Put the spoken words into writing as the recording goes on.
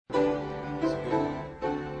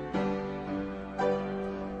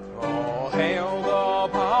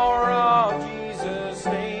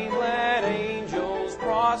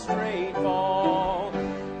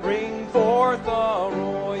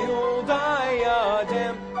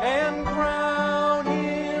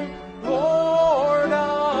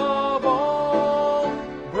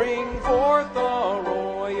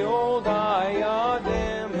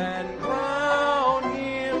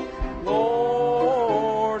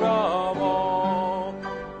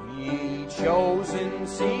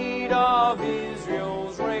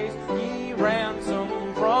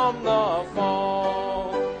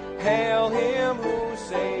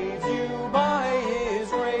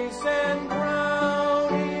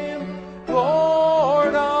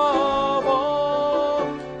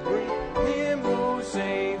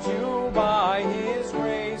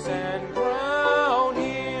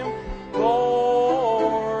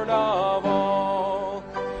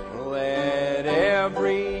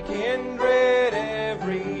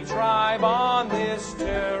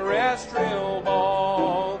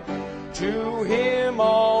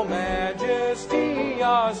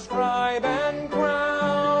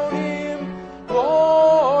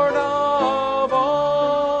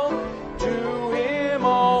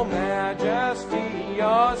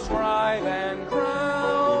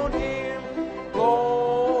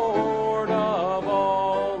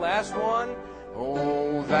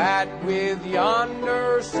that with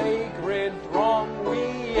yonder sacred throng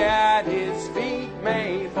we at His feet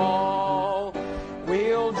may fall.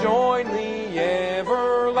 We'll join the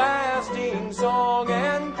everlasting song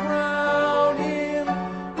and crown Him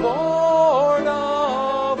Lord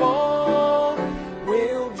of all.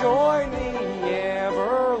 We'll join the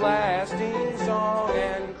everlasting song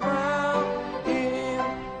and crown Him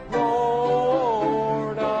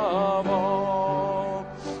Lord of all.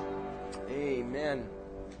 Amen.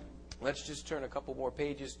 Let's just turn a couple more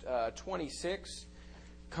pages. 26.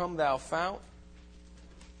 Come thou fount.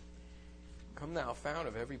 Come thou fount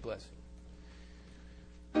of every blessing.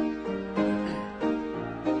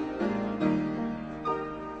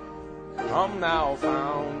 Come thou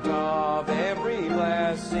fount of every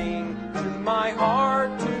blessing, to my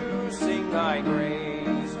heart to sing thy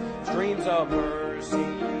praise. Streams of mercy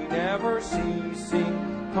never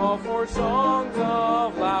ceasing, call for songs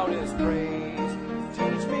of loudest praise.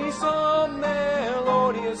 Teach me some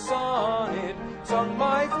melodious sonnet, sung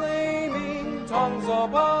by flaming tongues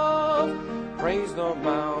above. Praise the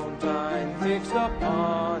mount I'm fixed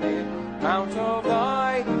upon it, mount of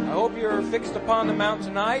thy. I hope you're fixed upon the mount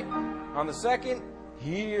tonight. On the second,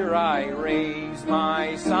 here I raise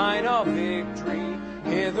my sign of victory.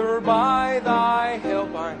 Hither by thy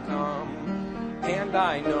help I'm come, and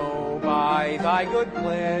I know by thy good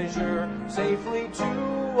pleasure safely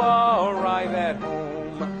to arrive at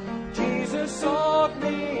home. Jesus sought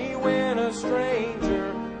me when a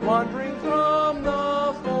stranger, wandering from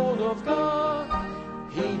the fold of God.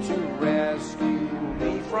 He to rescue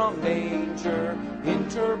me from danger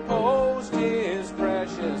interposed His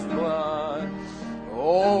precious blood.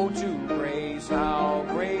 Oh, to praise how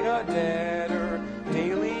great a debtor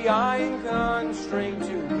daily I'm constrained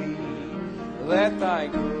to be. Let thy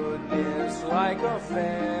goodness like a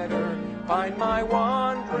fetter bind my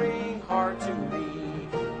wandering heart to thee.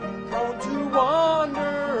 Prone to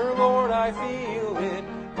wander, Lord, I feel it,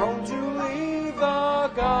 prone to leave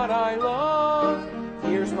the God I love.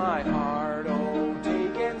 Here's my heart, oh,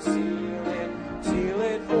 take and seal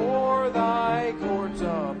it for thy courts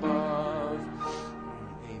above.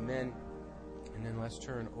 Amen. And then let's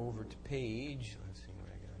turn over to page, let's see what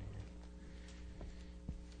I got here.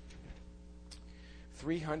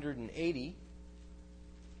 380,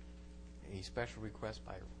 a special request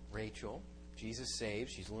by Rachel. Jesus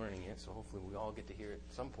Saves. She's learning it, so hopefully we all get to hear it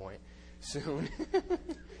at some point soon.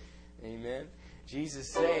 Amen. Jesus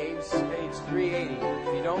Saves, page 380.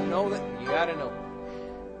 If you don't know that, you got to know.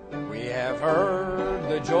 We have heard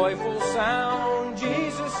the joyful sound.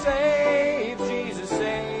 Jesus saves, Jesus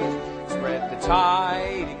saves. Spread the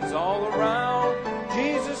tidings all around.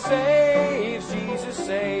 Jesus saves, Jesus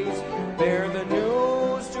saves. Bear the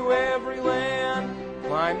news to every land.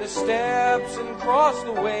 Climb the steps and cross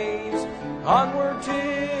the ways. Onward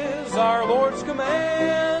 'tis our Lord's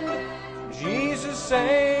command. Jesus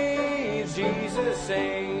saves, Jesus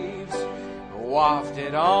saves.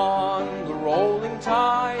 Wafted on the rolling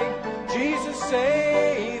tide. Jesus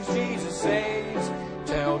saves, Jesus saves.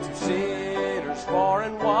 Tell to sinners far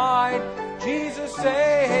and wide. Jesus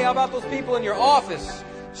saves. Hey, how about those people in your office?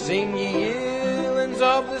 Sing ye islands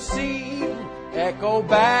of the sea. Echo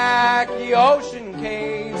back ye ocean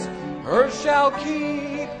caves. Earth shall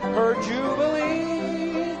keep her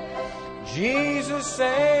jubilee. Jesus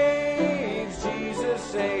saves, Jesus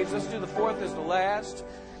saves. Let's do the fourth as the last.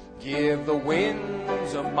 Give the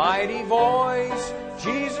winds a mighty voice.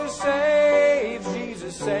 Jesus saves,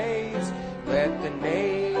 Jesus saves. Let the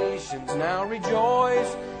nations now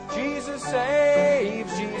rejoice. Jesus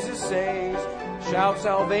saves, Jesus saves. Shout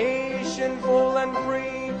salvation full and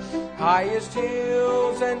free. Highest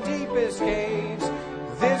hills and deepest caves.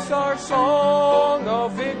 This our song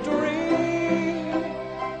of victory.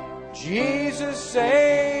 Jesus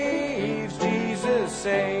saves, Jesus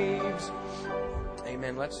saves.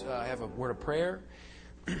 Amen. Let's have a word of prayer.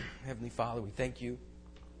 Heavenly Father, we thank you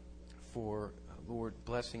for, Lord,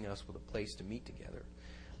 blessing us with a place to meet together.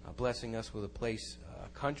 Blessing us with a place, a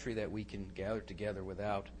country that we can gather together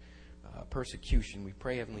without persecution. We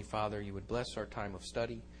pray, Heavenly Father, you would bless our time of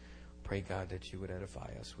study. Pray, God, that you would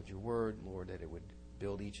edify us with your word, Lord, that it would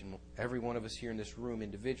build each and every one of us here in this room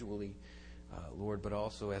individually, Lord, but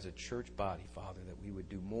also as a church body, Father, that we would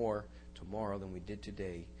do more tomorrow than we did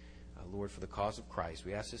today, Lord, for the cause of Christ.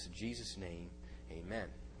 We ask this in Jesus' name. Amen.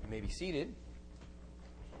 You may be seated.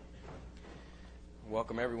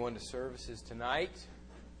 Welcome everyone to services tonight.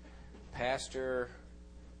 Pastor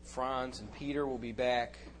Franz and Peter will be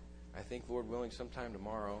back, I think, Lord willing, sometime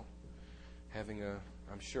tomorrow, having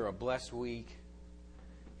I'm sure, a blessed week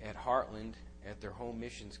at Heartland at their home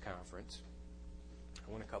missions conference.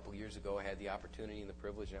 I went a couple years ago. I had the opportunity and the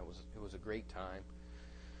privilege, and it was a great time.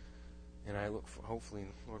 And I look for, hopefully,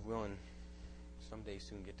 Lord willing, someday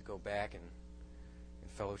soon get to go back and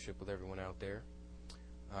fellowship with everyone out there.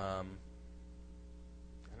 I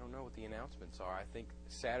don't know what the announcements are. I think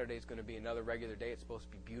Saturday is going to be another regular day. It's supposed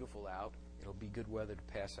to be beautiful out. It'll be good weather to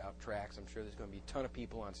pass out tracts. I'm sure there's going to be a ton of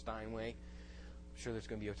people on Steinway. I'm sure there's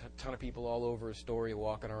going to be a ton of people all over Astoria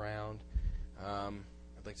walking around.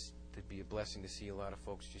 I'd like to be a blessing to see a lot of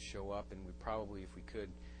folks just show up, and we probably, if we could,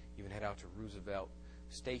 even head out to Roosevelt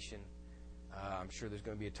Station. I'm sure there's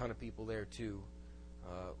going to be a ton of people there too,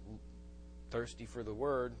 thirsty for the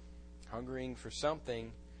Word, hungering for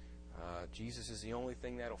something. Jesus is the only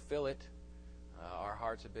thing that'll fill it. Our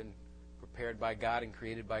hearts have been prepared by God and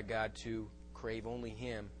created by God to crave only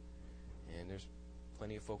Him. And there's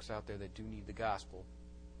plenty of folks out there that do need the gospel.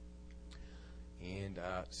 And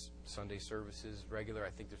Sunday services regular. I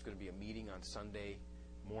think there's going to be a meeting on Sunday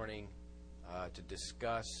morning to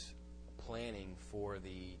discuss planning for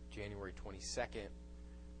the January 22nd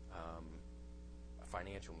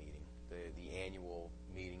financial meeting, the annual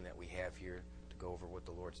meeting that we have here to go over what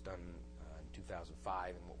the Lord's done in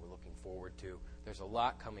 2005 and what we're looking forward to. There's a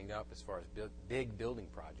lot coming up as far as big building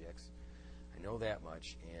projects. I know that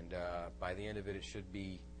much. And by the end of it, it should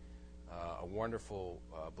be a wonderful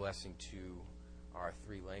blessing to our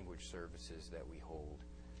 3 language services that we hold,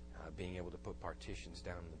 being able to put partitions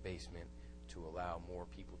down in the basement to allow more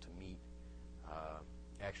people to meet.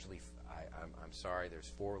 Actually, I'm sorry,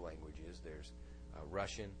 there's 4 languages. There's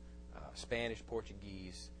Russian, Spanish,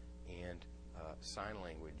 Portuguese, and sign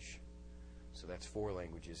language. So that's 4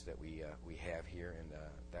 languages that we have here, and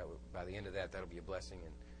by the end of that, that'll be a blessing.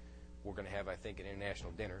 And we're going to have, I think, an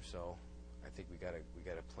international dinner. So I think we got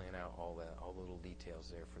to plan out all the little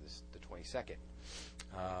details there for the 22nd.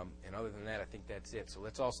 And other than that, I think that's it. So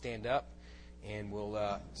let's all stand up, and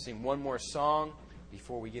we'll sing one more song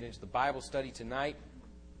before we get into the Bible study tonight.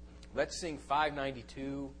 Let's sing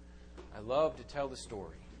 592. I love to tell the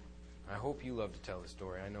story. I hope you love to tell the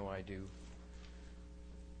story. I know I do.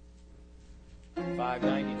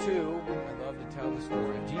 592. I love to tell the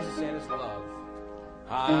story of Jesus and His love.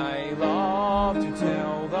 I love to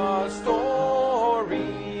tell the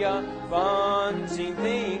story of unseen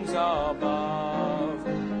things above,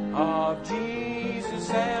 of Jesus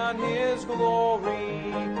and His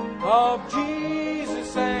glory, of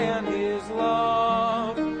Jesus and His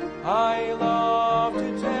love. I love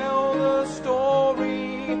to tell the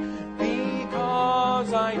story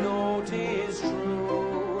because I know 'tis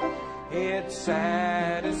true. It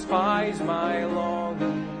satisfies my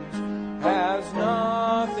longings as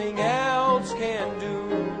nothing else can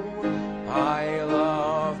do. I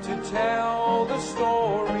love to tell the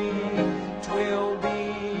story. 'Twill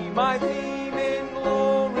be my theme in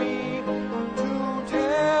glory to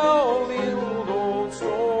tell the old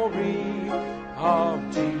story of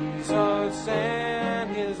Jesus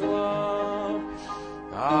and His love.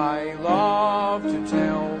 I love to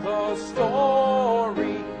tell the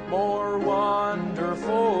story, more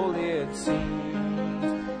wonderful it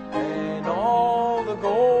seems than all the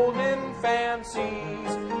golden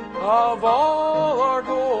fancies of all our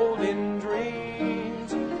golden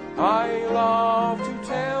dreams. I love to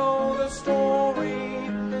tell the story,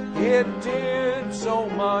 it did so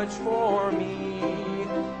much for me,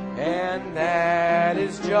 and that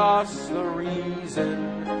is just the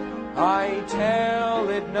reason I tell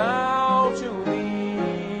it now to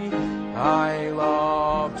thee. I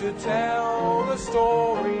love to tell the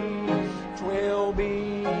story, 'twill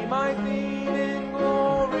be my theme in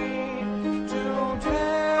glory to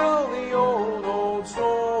tell the old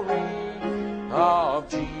story of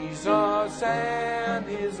Jesus and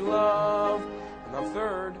His love. And the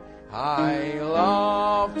third, I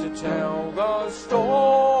love to tell the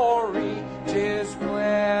story, 'tis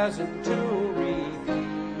pleasant to repeat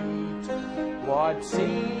what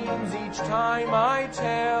seems each time I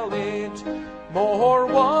tell it more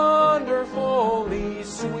wonderfully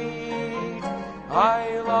sweet.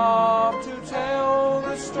 I love to tell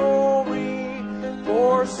the story,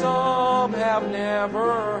 for some have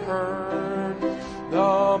never heard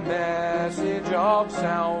the message of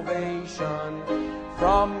salvation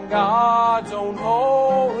from God's own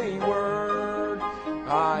holy word.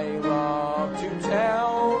 I love to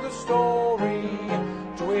tell the story,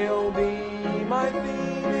 'twill be my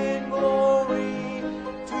theme in glory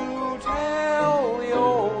to tell the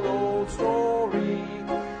old story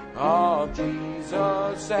of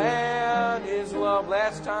Jesus and His love.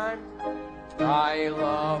 Last time, I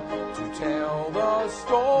love to tell the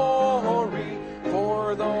story,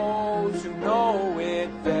 for those who know it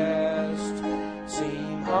best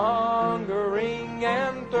seem hungering and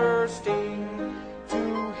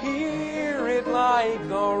like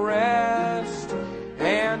the rest.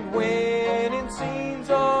 And when in scenes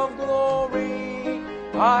of glory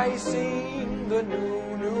I sing the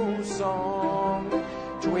new song,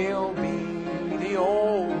 'twill be the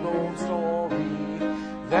old story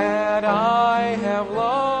that I have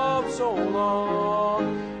loved so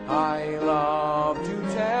long. I love to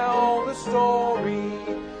tell the story,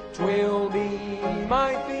 'twill be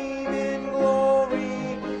my theme in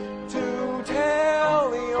glory, to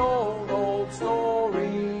tell the old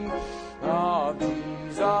story of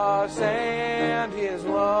Jesus and His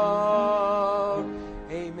love.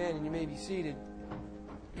 Amen. And you may be seated.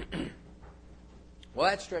 Well,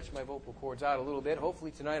 that stretched my vocal cords out a little bit.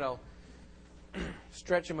 Hopefully tonight I'll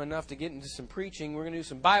stretch them enough to get into some preaching. We're going to do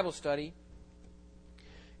some Bible study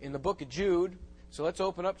in the book of Jude. So let's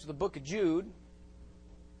open up to the book of Jude.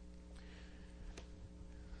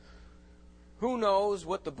 Who knows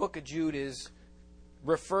what the book of Jude is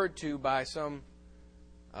referred to by some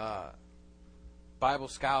Bible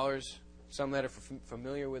scholars, some that are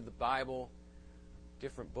familiar with the Bible.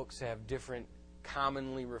 Different books have different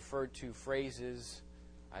commonly referred to phrases.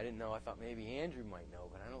 I didn't know. I thought maybe Andrew might know,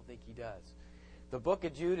 but I don't think he does. The book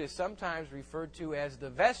of Jude is sometimes referred to as the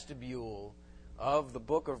vestibule of the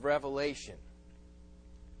book of Revelation.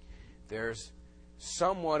 There's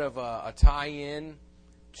somewhat of a tie-in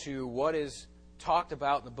to what is talked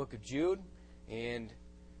about in the book of Jude, and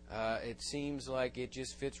it seems like it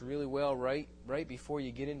just fits really well right before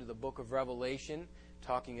you get into the book of Revelation,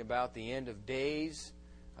 talking about the end of days,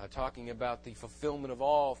 talking about the fulfillment of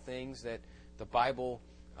all things that the Bible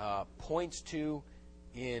points to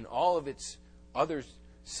in all of its other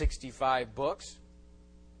 65 books.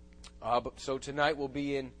 So tonight we'll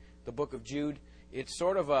be in the book of Jude. It's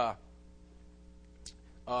sort of a...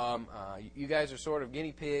 you guys are sort of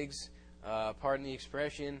guinea pigs, pardon the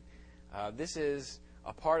expression. This is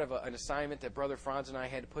a part of an assignment that Brother Franz and I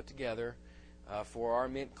had to put together for our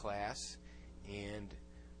Mint class. And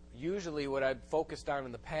usually what I've focused on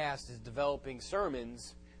in the past is developing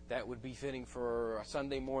sermons that would be fitting for a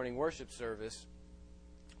Sunday morning worship service.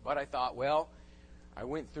 But I thought, well, I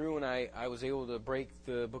went through and I was able to break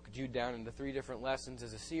the book of Jude down into 3 different lessons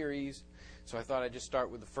as a series. So I thought I'd just start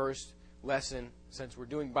with the first lesson, since we're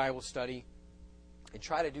doing Bible study, and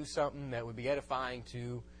try to do something that would be edifying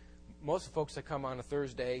to most of the folks that come on a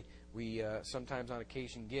Thursday. We sometimes on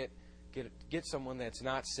occasion get someone that's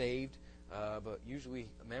not saved, but usually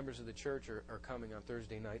members of the church are coming on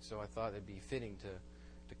Thursday night, so I thought it'd be fitting to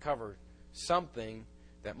cover something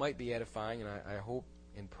that might be edifying, and I hope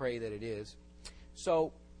and pray that it is.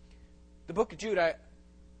 So the book of Jude,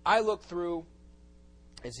 I looked through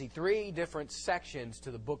and see 3 different sections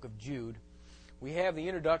to the book of Jude. We have the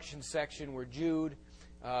introduction section where Jude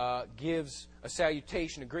gives a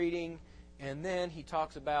salutation, a greeting, and then he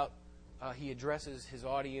talks about, he addresses his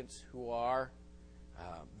audience who are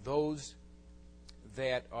those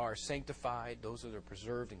that are sanctified, those that are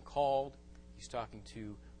preserved and called. He's talking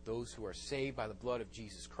to those who are saved by the blood of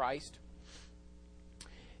Jesus Christ.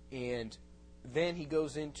 And then he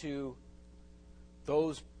goes into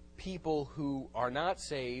those people who are not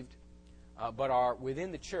saved but are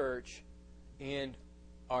within the church and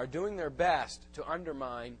are doing their best to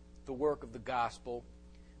undermine the work of the gospel,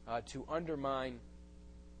 to undermine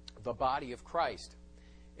the body of Christ.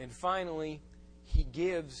 And finally, he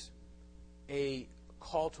gives a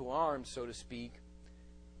call to arms, so to speak,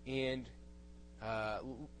 and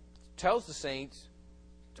tells the saints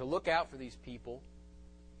to look out for these people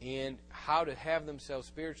and how to have themselves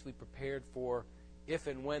spiritually prepared for if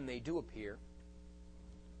and when they do appear.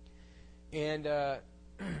 And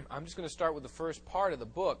I'm just going to start with the first part of the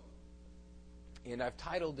book. And I've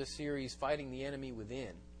titled this series, Fighting the Enemy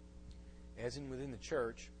Within, as in within the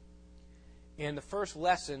church. And the first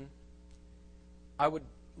lesson I would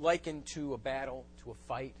liken to a battle, to a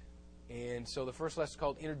fight. And so the first lesson is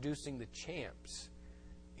called Introducing the Champs.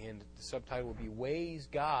 And the subtitle will be Ways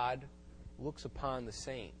God Looks Upon the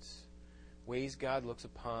Saints. Ways God Looks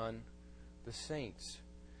Upon the Saints.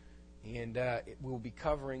 And we'll be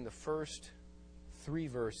covering the first 3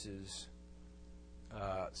 verses.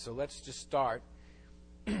 So let's just start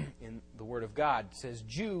in the Word of God. It says,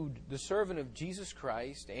 Jude, the servant of Jesus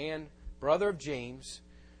Christ and brother of James,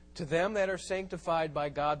 to them that are sanctified by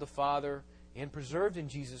God the Father and preserved in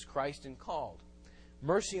Jesus Christ and called,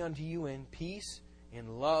 mercy unto you and peace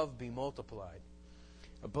and love be multiplied.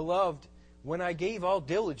 Beloved, when I gave all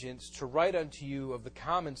diligence to write unto you of the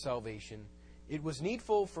common salvation, it was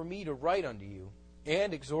needful for me to write unto you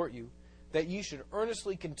and exhort you that ye should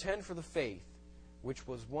earnestly contend for the faith which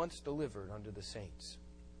was once delivered unto the saints.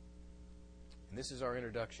 And this is our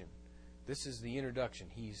introduction. This is the introduction.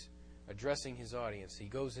 He's addressing his audience. He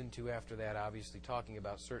goes into, after that, obviously talking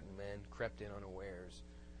about certain men crept in unawares.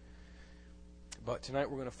 But tonight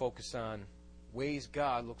we're going to focus on ways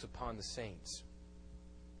God looks upon the saints.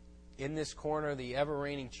 In this corner, the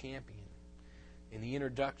ever-reigning champion. In the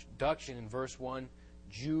introduction in verse 1,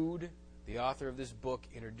 Jude, the author of this book,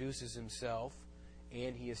 introduces himself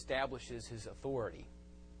and he establishes his authority.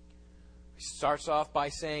 He starts off by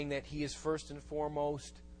saying that he is first and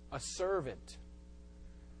foremost a servant,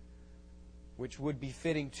 which would be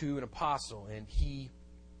fitting to an apostle. And he,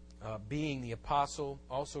 being the apostle,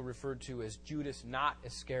 also referred to as Judas, not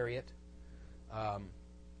Iscariot,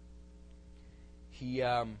 he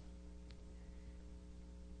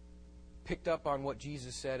picked up on what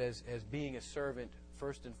Jesus said as being a servant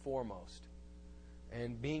first and foremost,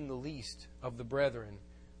 and being the least of the brethren,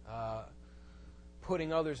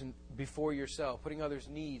 putting others before yourself, putting others'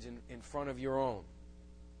 needs in front of your own.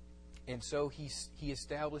 And so he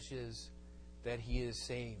establishes that he is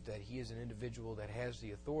saved, that he is an individual that has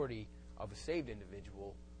the authority of a saved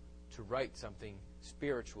individual to write something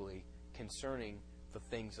spiritually concerning the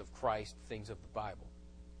things of Christ, things of the Bible.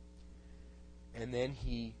 And then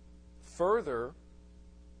he further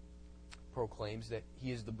proclaims that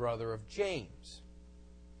he is the brother of James.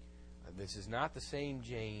 This is not the same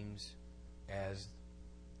James as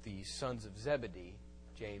the sons of Zebedee,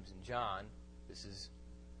 James and John. This is,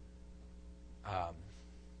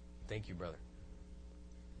 thank you, brother.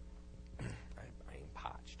 I am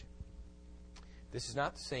parched. This is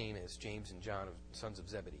not the same as James and John, sons of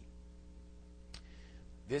Zebedee.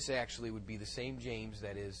 This actually would be the same James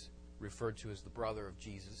that is referred to as the brother of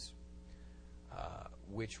Jesus,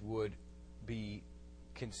 which would be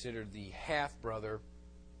considered the half-brother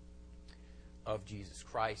of Jesus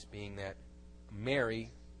Christ, being that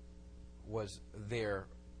Mary was their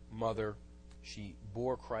mother. She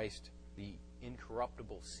bore Christ, the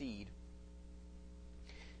incorruptible seed.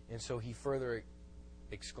 And so he further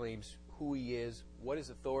exclaims who he is, what his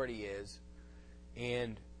authority is,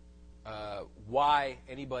 and why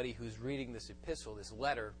anybody who's reading this epistle, this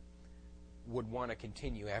letter, would want to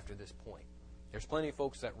continue after this point. There's plenty of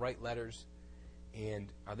folks that write letters, and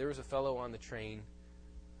there was a fellow on the train,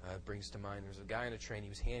 brings to mind, there's a guy on the train, he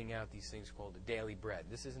was handing out these things called the daily bread.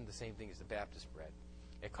 This isn't the same thing as the Baptist bread.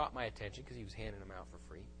 It caught my attention because he was handing them out for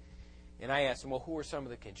free. And I asked him, well, who are some of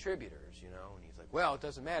the contributors, And he's like, well, it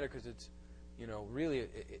doesn't matter because it's, really,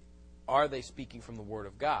 are they speaking from the Word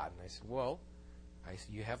of God? And I said, well,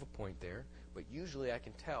 you have a point there, but usually I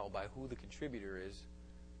can tell by who the contributor is.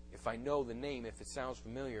 If I know the name, if it sounds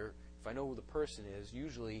familiar, if I know who the person is,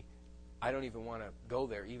 usually I don't even want to go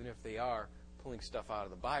there, even if they are pulling stuff out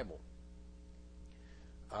of the Bible.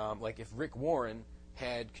 Like if Rick Warren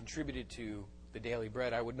had contributed to the Daily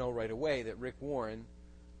Bread, I would know right away that Rick Warren,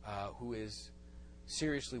 who is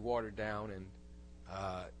seriously watered down, and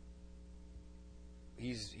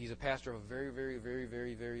he's a pastor of a very, very, very,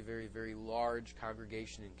 very, very, very, very large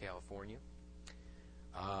congregation in California.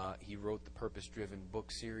 He wrote the Purpose-Driven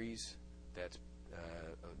book series that's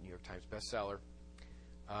a New York Times bestseller.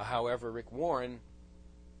 However, Rick Warren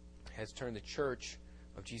has turned the Church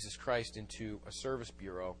of Jesus Christ into a service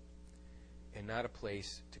bureau and not a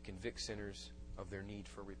place to convict sinners of their need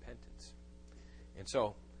for repentance. And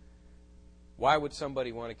so, why would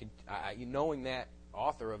somebody want to, knowing that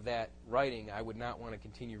author of that writing, I would not want to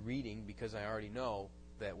continue reading because I already know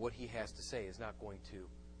that what he has to say is not going to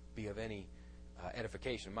be of any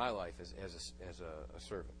edification in my life as a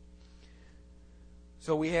servant.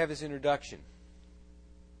 So we have this introduction.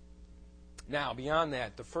 Now, beyond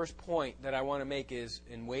that, the first point that I want to make is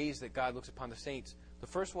in ways that God looks upon the saints. The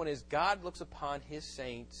first one is God looks upon his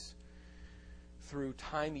saints through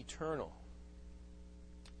time eternal.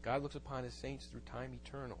 God looks upon his saints through time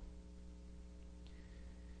eternal.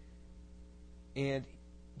 And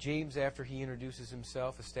James, after he introduces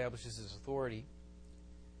himself, establishes his authority,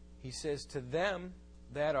 he says, to them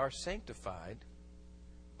that are sanctified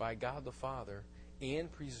by God the Father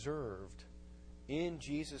and preserved in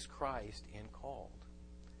Jesus Christ and called.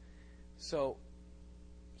 So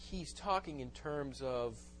he's talking in terms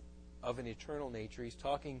of an eternal nature. He's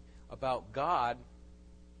talking about God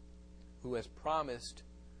who has promised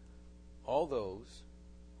all those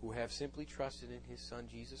who have simply trusted in his Son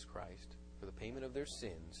Jesus Christ for the payment of their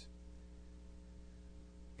sins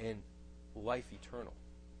and life eternal.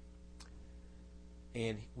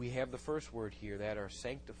 And we have the first word here, that are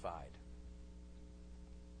sanctified.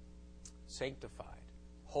 Sanctified.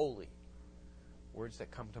 Holy. Words that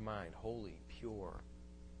come to mind. Holy, pure.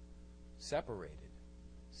 Separated.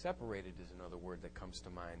 Separated is another word that comes to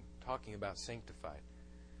mind, talking about sanctified.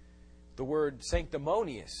 The word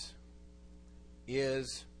sanctimonious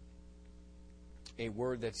is a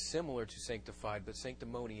word that's similar to sanctified, but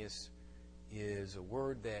sanctimonious is a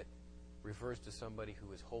word that refers to somebody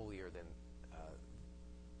who is holier than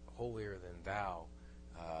thou,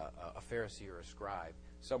 a Pharisee or a scribe,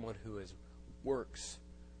 someone who is works,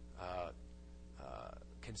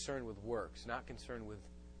 concerned with works, not concerned with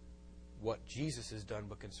what Jesus has done,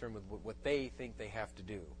 but concerned with what they think they have to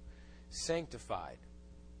do. Sanctified.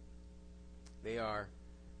 They are,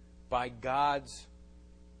 by God's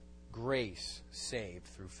grace, saved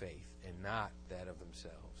through faith, and not that of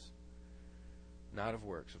themselves. Not of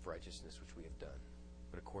works of righteousness which we have done,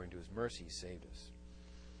 but according to His mercy He saved us.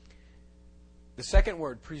 The second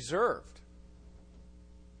word, preserved.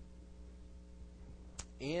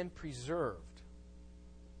 And preserved.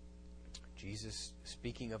 Jesus,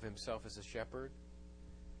 speaking of Himself as a shepherd,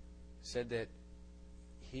 said that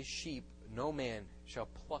His sheep, no man shall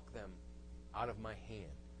pluck them out of my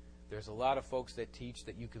hand. There's a lot of folks that teach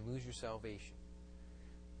that you can lose your salvation.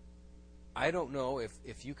 I don't know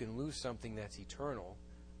if you can lose something that's eternal.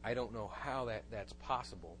 I don't know how that's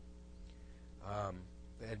possible.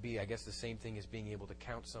 That'd be, I guess, the same thing as being able to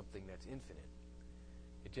count something that's infinite.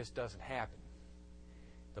 It just doesn't happen.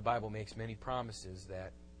 The Bible makes many promises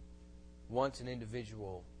that once an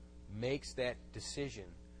individual makes that decision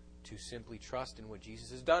to simply trust in what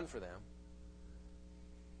Jesus has done for them,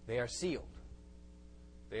 they are sealed.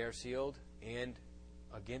 They are sealed, and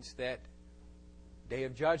against that day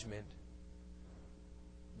of judgment,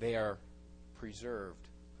 they are preserved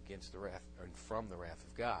against the wrath, or from the wrath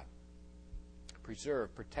of God.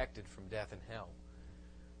 Preserved, protected from death and hell.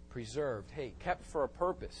 Preserved, hey, kept for a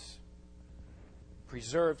purpose.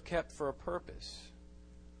 Preserved, kept for a purpose.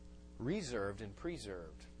 Reserved and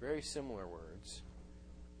preserved, very similar words.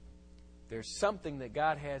 There's something that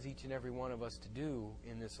God has each and every one of us to do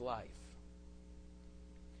in this life.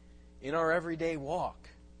 In our everyday walk,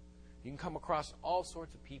 you can come across all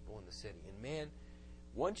sorts of people in the city. And man,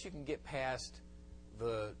 once you can get past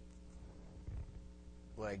the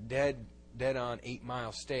dead-on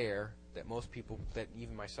 8-mile stare that most people, that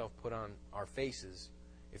even myself, put on our faces,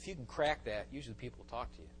 if you can crack that, usually people will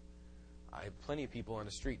talk to you. I have plenty of people on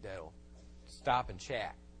the street that'll stop and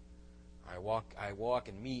chat. I walk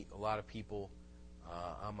and meet a lot of people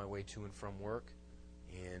on my way to and from work,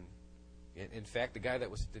 and in fact, the guy that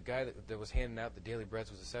was handing out the daily breads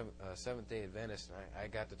was a Seventh-day Adventist, and I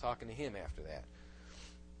got to talking to him after that.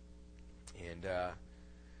 And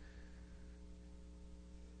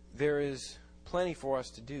there is plenty for us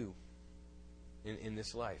to do in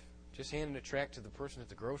this life. Just handing a tract to the person at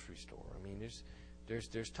the grocery store. I mean,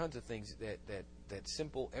 there's tons of things that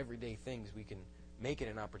simple everyday things we can make it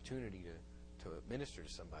an opportunity to minister to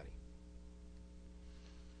somebody.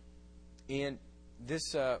 And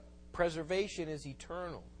this preservation is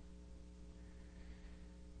eternal.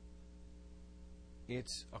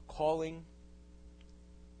 It's a calling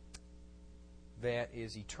that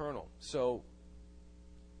is eternal. So,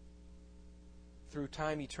 through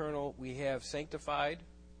time eternal, we have sanctified.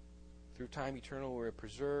 Through time eternal, we're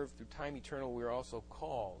preserved. Through time eternal, we're also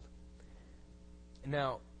called.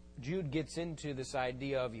 Now, Jude gets into this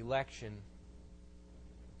idea of election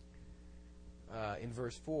in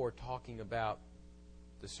verse 4, talking about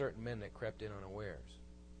the certain men that crept in unawares,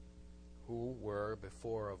 who were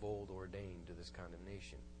before of old ordained to this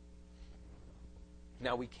condemnation.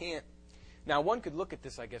 Now, one could look at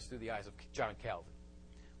this, I guess, through the eyes of John Calvin.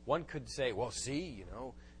 One could say, well, see,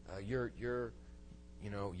 your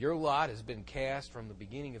lot has been cast from the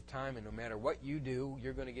beginning of time, and no matter what you do,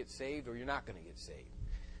 you're going to get saved or you're not going to get saved.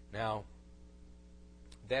 Now,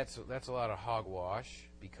 that's a lot of hogwash,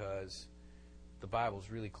 because the Bible's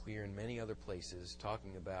really clear in many other places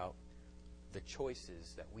talking about the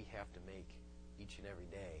choices that we have to make each and every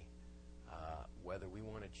day, whether we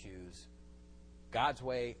want to choose God's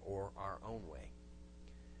way or our own way.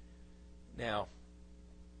 Now,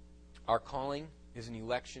 our calling is an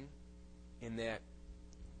election in that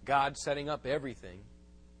God setting up everything,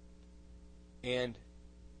 and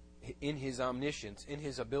in His omniscience, in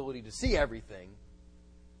His ability to see everything,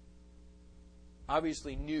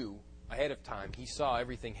 obviously knew ahead of time. He saw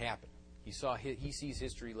everything happen. He sees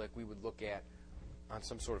history like we would look at on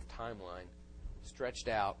some sort of timeline stretched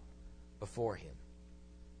out before Him.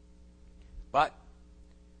 But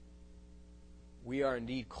we are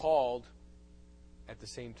indeed called. At the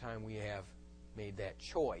same time, we have made that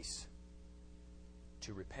choice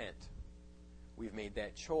to repent. We've made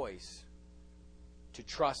that choice to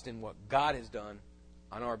trust in what God has done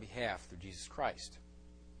on our behalf through Jesus Christ.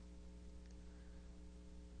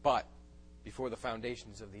 But before the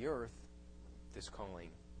foundations of the earth, this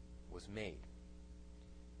calling was made.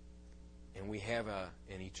 And we have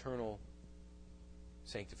an eternal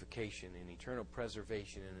sanctification, an eternal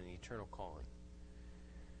preservation, and an eternal calling.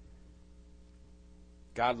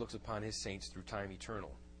 God looks upon His saints through time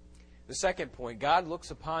eternal. The second point, God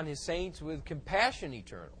looks upon His saints with compassion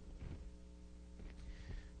eternal.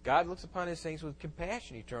 God looks upon His saints with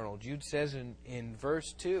compassion eternal. Jude says in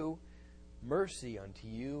verse 2, mercy unto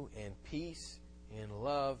you and peace and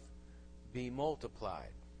love be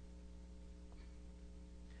multiplied.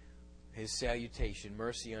 His salutation,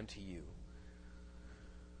 mercy unto you.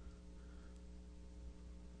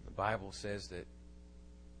 The Bible says that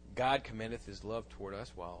God commendeth His love toward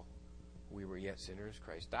us while we were yet sinners.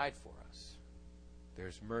 Christ died for us.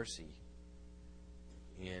 There's mercy.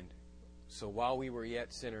 And so while we were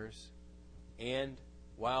yet sinners, and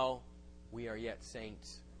while we are yet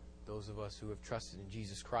saints, those of us who have trusted in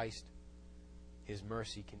Jesus Christ, His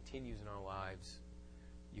mercy continues in our lives.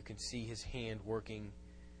 You can see His hand working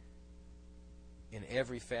in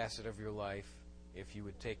every facet of your life if you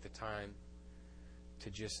would take the time to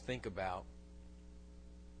just think about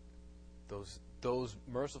those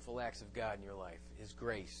merciful acts of God in your life, His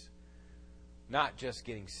grace. Not just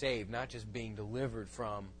getting saved, not just being delivered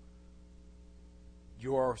from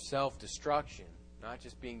your self-destruction, not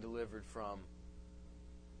just being delivered from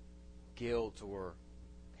guilt or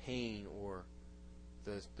pain or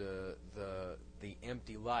the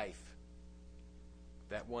empty life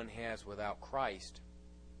that one has without Christ,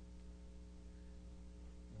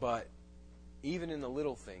 but even in the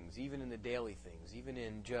little things, even in the daily things, even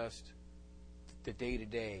in just the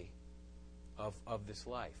day-to-day of this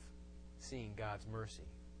life, seeing God's mercy.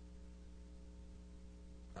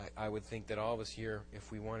 I would think that all of us here,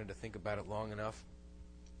 if we wanted to think about it long enough,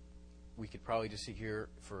 we could probably just sit here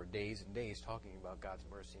for days and days talking about God's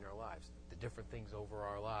mercy in our lives, the different things over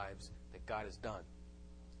our lives that God has done.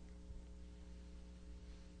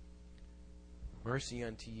 Mercy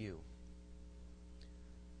unto you.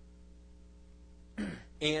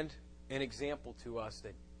 And an example to us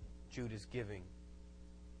that Jude is giving,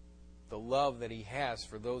 the love that he has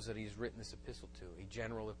for those that he's written this epistle to, a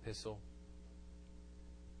general epistle,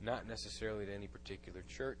 not necessarily to any particular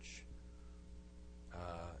church,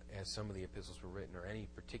 as some of the epistles were written, or any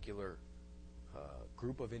particular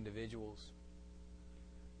group of individuals,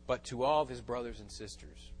 but to all of his brothers and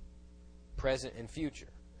sisters, present and future.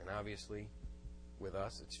 And obviously, with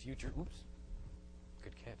us, it's future. Oops.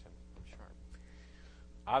 Good catch. I'm sharp.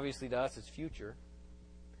 Obviously, to us, it's future.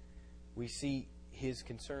 We see his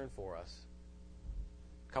concern for us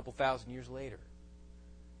a couple thousand years later.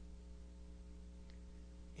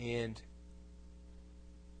 And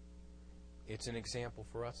it's an example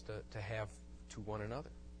for us to have to one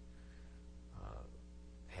another.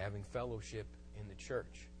 Having fellowship in the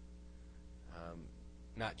church.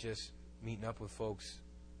 Not just meeting up with folks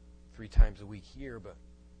 3 times a week here, but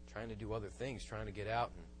trying to do other things, trying to get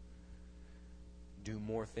out and do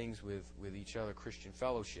more things with each other, Christian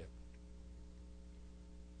fellowship.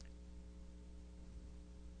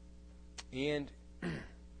 And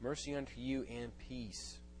mercy unto you and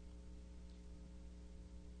peace.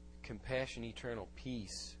 Compassion eternal,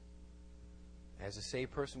 peace. As a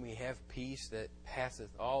saved person, we have peace that passeth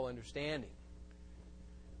all understanding.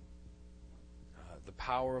 The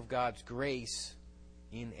power of God's grace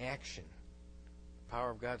in action. The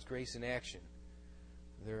power of God's grace in action.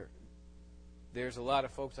 There's a lot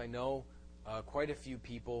of folks I know, quite a few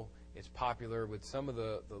people. It's popular with some of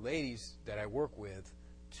the ladies that I work with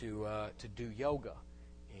to do yoga.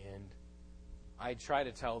 And I try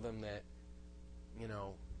to tell them that,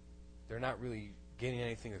 they're not really getting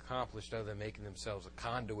anything accomplished other than making themselves a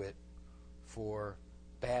conduit for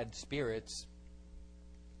bad spirits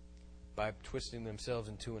by twisting themselves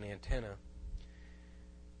into an antenna.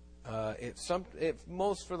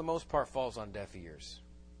 For the most part, falls on deaf ears.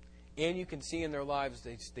 And you can see in their lives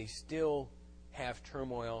they still have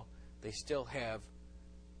turmoil. They still have,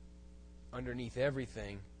 underneath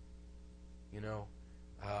everything,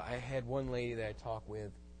 I had one lady that I talked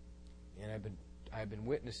with, and I've been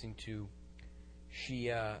witnessing to.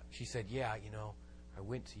 She said, yeah, I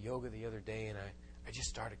went to yoga the other day and I just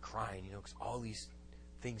started crying, because all these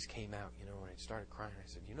things came out, and I started crying. I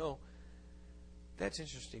said, that's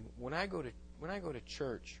interesting. When I go to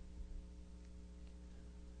church,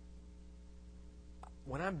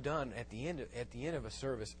 when I'm done at the end of a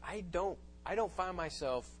service, I don't find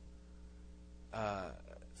myself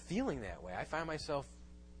feeling that way. I find myself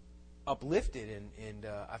uplifted and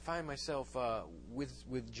I find myself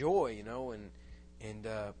with joy, and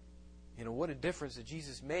what a difference that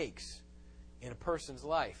Jesus makes in a person's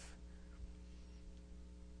life.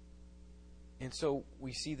 And so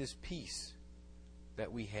we see this peace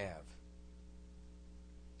that we have.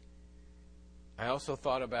 I also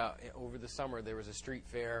thought about, over the summer, there was a street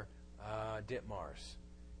fair, Ditmars.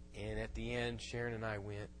 And at the end, Sharon and I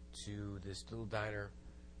went to this little diner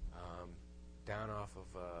down off of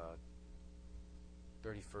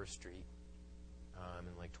 31st Street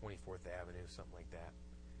in like 24th Avenue, something like that.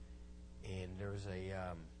 And there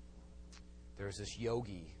was this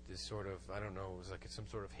yogi, this sort of, I don't know, it was like some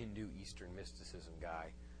sort of Hindu Eastern mysticism guy.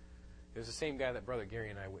 It was the same guy that Brother Gary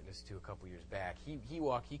and I witnessed to a couple years back. He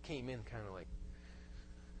came in kind of like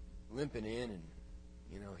limping in, and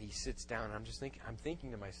he sits down. And I'm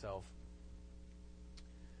thinking to myself,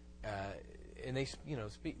 and they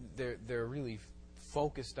speak. They're really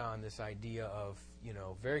focused on this idea of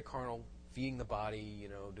very carnal, feeding the body,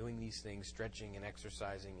 doing these things, stretching and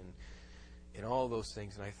exercising, and all those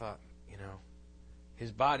things. And I thought,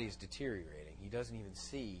 his body is deteriorating. He doesn't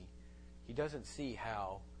see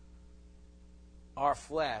how our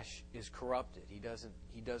flesh is corrupted. He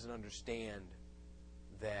doesn't understand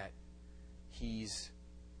that he's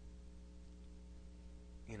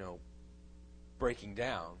breaking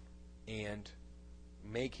down and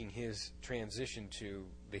making his transition to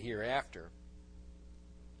the hereafter.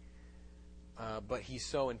 But he's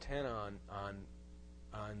so intent on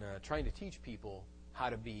trying to teach people how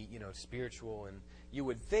to be spiritual. And you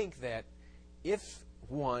would think that if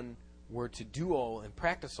one were to do all and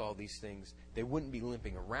practice all these things, they wouldn't be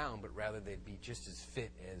limping around, but rather they'd be just as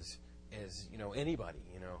fit as anybody,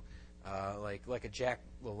 like a Jack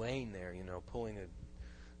LaLanne there, pulling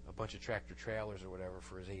a bunch of tractor trailers or whatever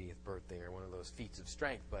for his 80th birthday, or one of those feats of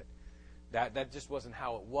strength. But that just wasn't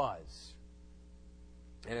how it was.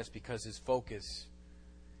 And it's because his focus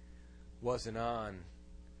wasn't on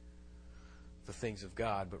the things of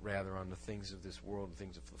God, but rather on the things of this world, the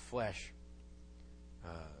things of the flesh.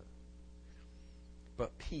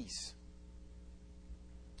 But peace.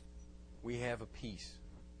 We have a peace.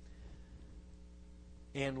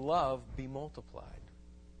 And love be multiplied.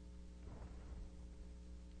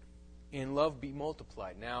 And love be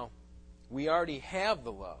multiplied. Now, we already have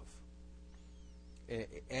the love.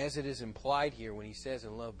 As it is implied here when he says,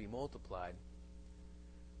 "And love be multiplied,"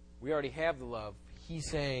 we already have the love. He's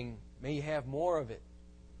saying, may you have more of it.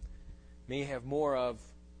 May you have more of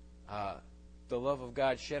the love of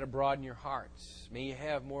God shed abroad in your hearts. May you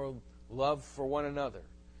have more love for one another.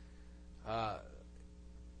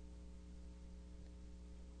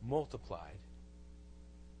 Multiplied.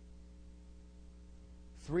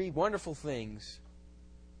 3 wonderful things.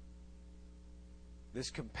 This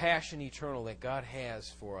compassion eternal that God has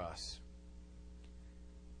for us.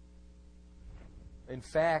 In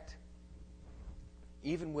fact,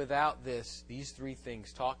 even without these 3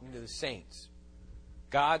 things, talking to the saints,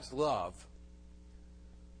 God's love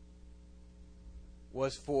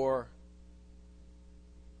was for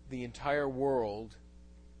the entire world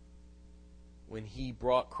when He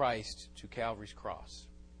brought Christ to Calvary's cross.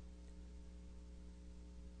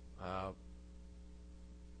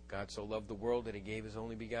 God so loved the world that He gave His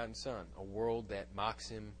only begotten Son. A world that mocks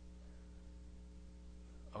Him.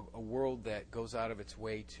 A world that goes out of its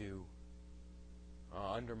way to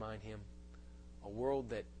undermine Him. A world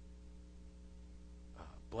that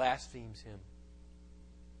blasphemes Him.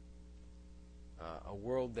 A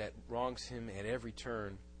world that wrongs Him at every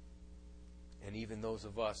turn. And even those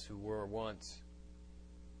of us who were once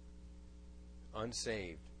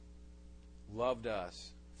unsaved loved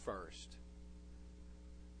us first.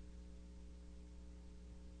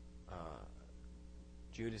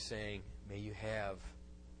 Jude is saying, may you have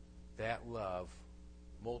that love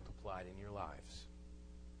multiplied in your lives.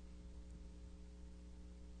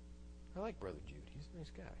 I like Brother Jude. He's a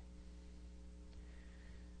nice guy.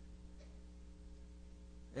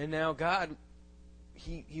 And now God,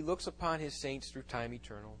 He looks upon His saints through time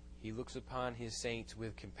eternal. He looks upon His saints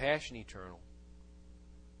with compassion eternal.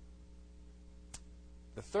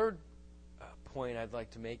 The third point I'd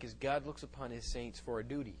like to make is God looks upon His saints for a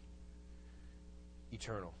duty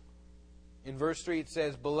eternal. In verse 3 it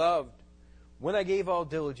says, "Beloved, when I gave all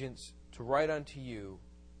diligence to write unto you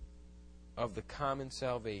of the common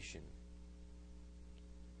salvation,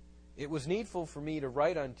 it was needful for me to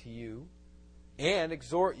write unto you and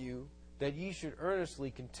exhort you that ye should earnestly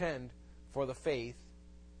contend for the faith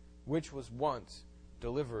which was once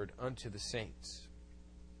delivered unto the saints."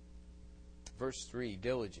 Verse 3,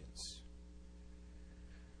 diligence.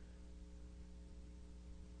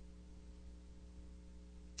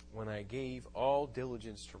 When I gave all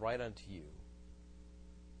diligence to write unto you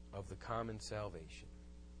of the common salvation.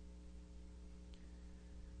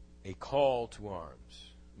 A call to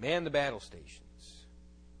arms. Man the battle stations.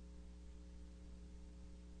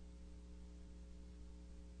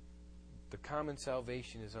 the common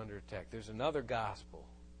salvation is under attack. There's another gospel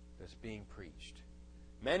that's being preached.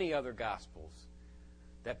 Many other gospels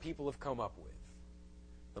that people have come up with.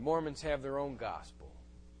 The Mormons have their own gospel.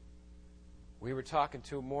 We were talking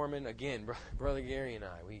to a Mormon, again, Brother Gary and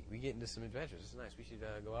I. We get into some adventures. It's nice. We should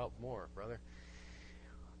go out more, brother.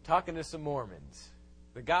 Talking to some Mormons.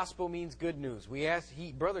 The gospel means good news.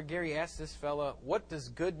 Brother Gary asked this fella, what does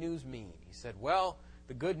good news mean? He said, well,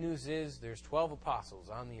 the good news is there's 12 apostles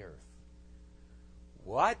on the earth.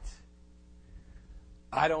 What?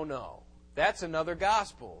 I don't know. That's another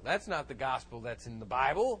gospel. That's not the gospel that's in the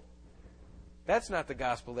Bible. That's not the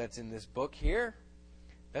gospel that's in this book here.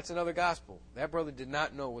 That's another gospel. That brother did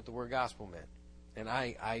not know what the word gospel meant. And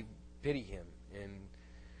I pity him. And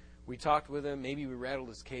we talked with him. Maybe we rattled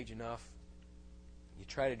his cage enough. You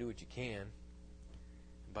try to do what you can.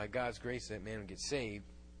 And by God's grace, that man will get saved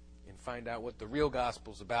and find out what the real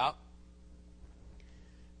gospel's about.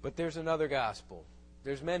 But there's another gospel.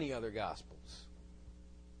 There's many other gospels.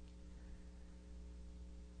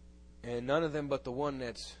 And none of them but the one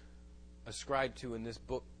that's ascribed to in this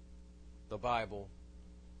book, the Bible,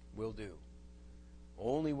 will do.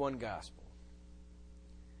 Only one gospel.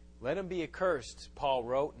 Let him be accursed, Paul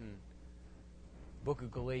wrote in the book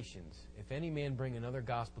of Galatians. If any man bring another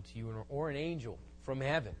gospel to you, or an angel from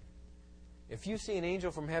heaven. If you see an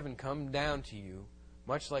angel from heaven come down to you,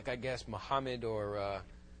 much like I guess Muhammad or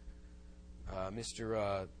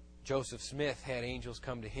Mr. Joseph Smith had angels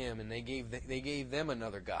come to him, and they gave them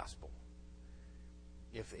another gospel.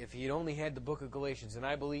 If he'd only had the book of Galatians, and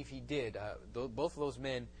I believe he did, both of those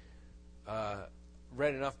men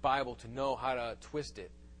read enough Bible to know how to twist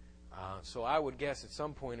it. So I would guess at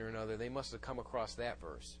some point or another they must have come across that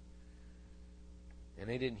verse. And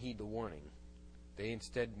they didn't heed the warning. They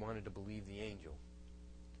instead wanted to believe the angel.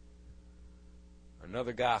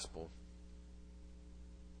 Another gospel.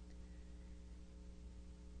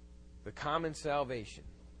 The common salvation.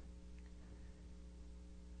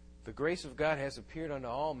 The grace of God has appeared unto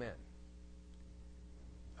all men.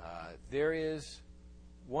 There is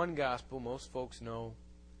one gospel most folks know.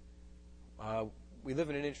 We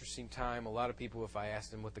live in an interesting time. A lot of people, if I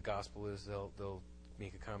ask them what the gospel is, they'll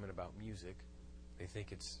make a comment about music. They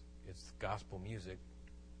think it's gospel music,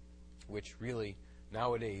 which really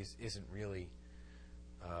nowadays isn't music,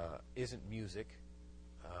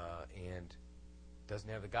 and doesn't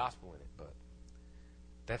have the gospel in it. But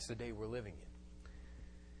that's the day we're living in.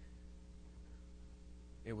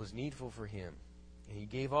 It was needful for him, and he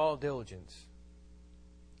gave all diligence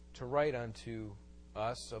to write unto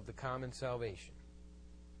us of the common salvation.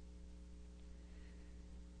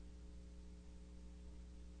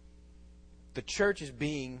 The church is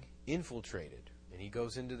being infiltrated, and he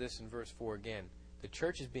goes into this in verse 4 again. The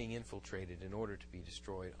church is being infiltrated in order to be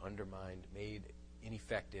destroyed, undermined, made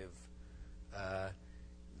ineffective.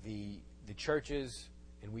 The churches,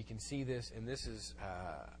 and we can see this, and this is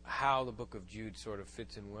how the book of Jude sort of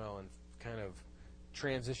fits in well and kind of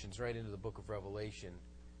transitions right into the book of Revelation,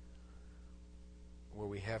 where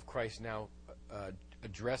we have Christ now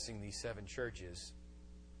addressing these 7 churches.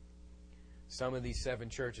 Some of these 7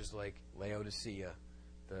 churches, like Laodicea,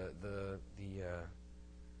 the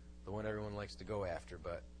one everyone likes to go after,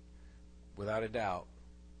 but without a doubt,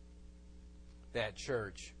 that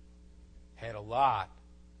church had a lot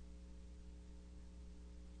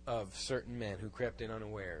of certain men who crept in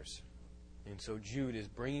unawares. And so Jude is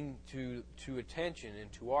bringing to attention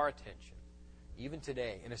and to our attention, even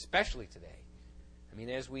today, and especially today. I mean,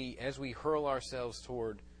 as we hurl ourselves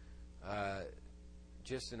toward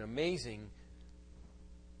just an amazing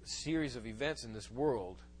series of events in this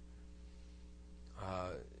world,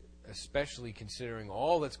 especially considering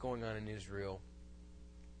all that's going on in Israel,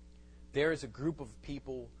 there is a group of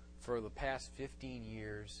people for the past 15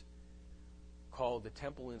 years called the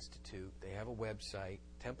Temple Institute. They have a website,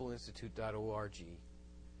 templeinstitute.org.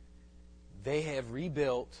 They have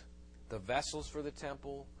rebuilt the vessels for the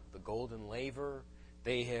temple, the golden laver.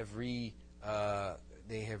 They have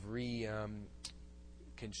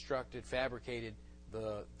reconstructed, fabricated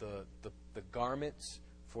the garments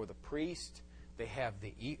for the priest. They have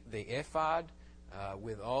the ephod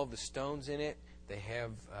with all the stones in it. They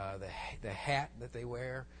have the hat that they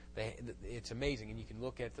wear. It's amazing, and you can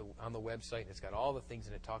look at on the website, and it's got all the things,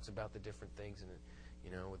 and it talks about the different things, and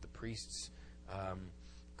with the priest's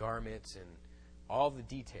garments and all the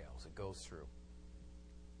details it goes through.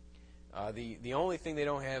 The only thing they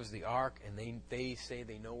don't have is the ark, and they say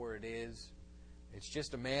they know where it is. It's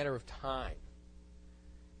just a matter of time.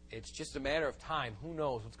 It's just a matter of time. Who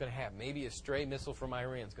knows what's going to happen? Maybe a stray missile from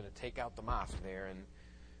Iran is going to take out the mosque there, and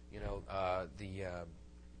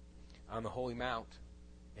on the Holy Mount,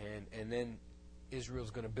 and then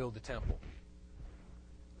Israel's going to build the temple.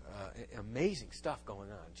 Amazing stuff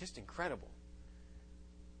going on, just incredible.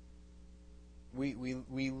 We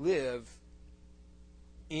live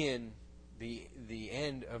in the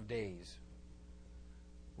end of days,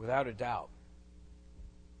 without a doubt.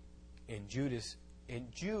 In Jude,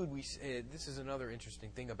 this is another interesting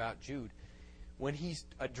thing about Jude. When he's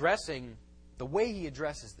addressing, the way he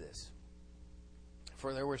addresses this,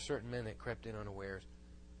 for there were certain men that crept in unawares.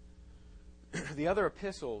 The other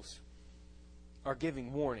epistles are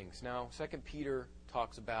giving warnings. Now, 2 Peter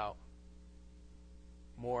talks about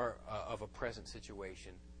more of a present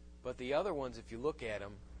situation. But the other ones, if you look at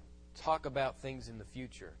them, talk about things in the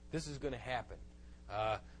future. This is going to happen.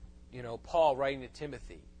 Paul writing to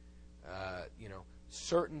Timothy,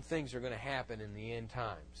 certain things are going to happen in the end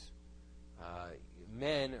times.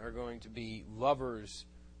 Men are going to be lovers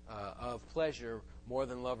of pleasure more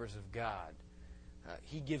than lovers of God.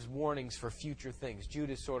 He gives warnings for future things.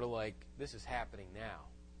 Jude is sort of like, this is happening now.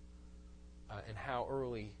 And how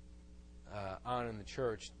early on in the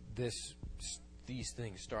church these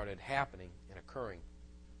things started happening and occurring.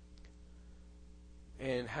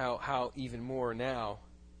 And how even more now,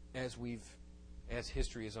 as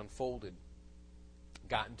history has unfolded,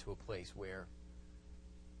 gotten to a place where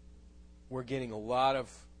we're getting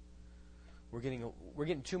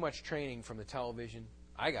too much training from the television.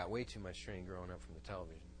 I got way too much training growing up from the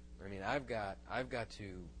television. I mean, I've got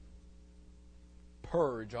to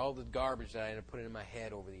purge all the garbage that I had put in my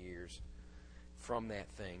head over the years from that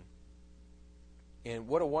thing. And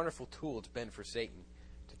what a wonderful tool it's been for Satan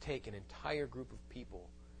to take an entire group of people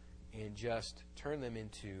and just turn them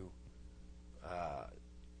into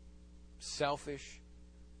selfish,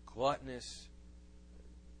 gluttonous,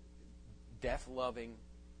 death-loving.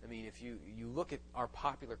 I mean, if you look at our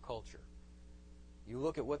popular culture, you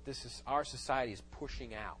look at what our society is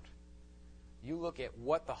pushing out, you look at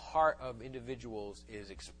what the heart of individuals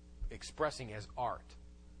is expressing as art,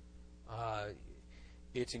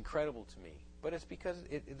 it's incredible to me. But it's because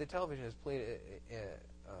the television has played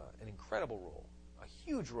an incredible role, a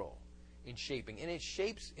huge role in shaping, and it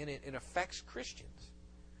shapes and it affects Christians.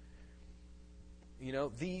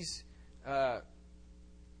 These I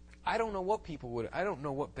don't know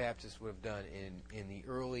what Baptists would have done in the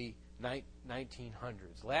early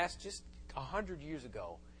 1900s, just 100 years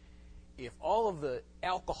ago, if all of the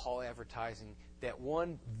alcohol advertising that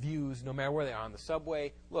one views, no matter where they are, on the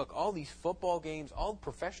subway, look, all these football games, all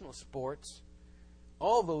professional sports,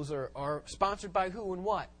 all of those are sponsored by who and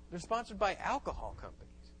what? They're sponsored by alcohol companies.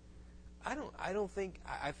 I don't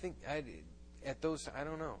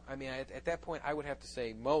know. I mean, at that point, I would have to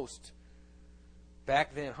say most,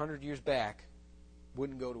 back then, 100 years back,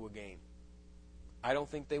 wouldn't go to a game. I don't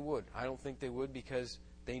think they would. I don't think they would because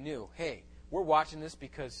they knew, hey, we're watching this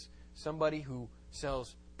because somebody who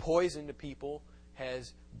sells poison to people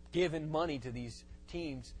has given money to these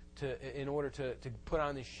teams in order to put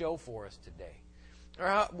on this show for us today.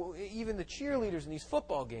 Or even the cheerleaders in these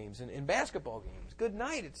football games and basketball games. Good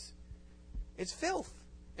night. It's filth.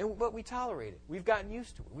 But we tolerate it. We've gotten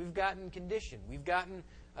used to it. We've gotten conditioned. We've gotten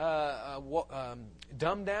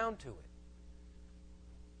dumbed down to it.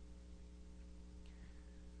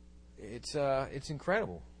 It's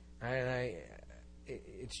incredible. And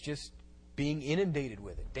it's just being inundated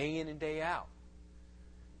with it, day in and day out.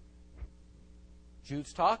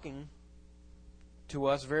 Jude's talking to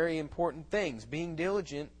us very important things. Being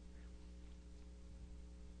diligent.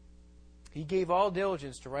 He gave all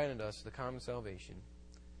diligence to write unto us the common salvation.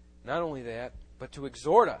 Not only that, but to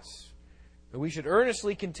exhort us that we should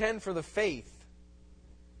earnestly contend for the faith.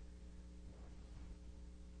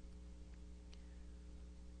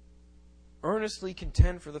 Earnestly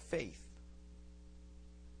contend for the faith.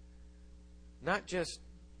 Not just,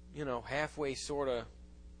 halfway sort of,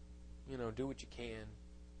 do what you can.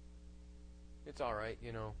 It's all right,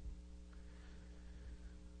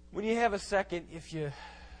 When you have a second, if you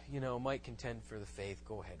might contend for the faith,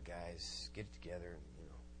 go ahead, guys. Get it together and,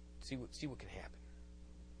 see what can happen.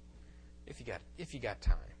 If you got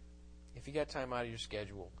time. If you got time out of your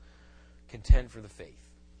schedule, contend for the faith.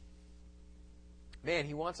 Man,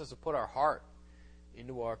 he wants us to put our heart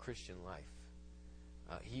into our Christian life.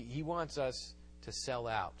 He wants us to sell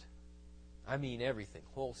out. I mean everything,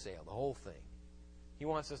 wholesale, the whole thing. He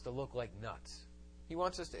wants us to look like nuts. He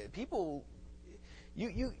wants us to... People...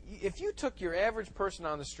 if you took your average person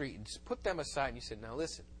on the street and put them aside and you said, now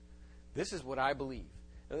listen, this is what I believe.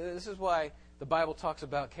 This is why the Bible talks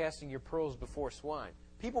about casting your pearls before swine.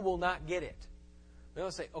 People will not get it.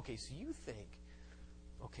 They'll say, okay, so you think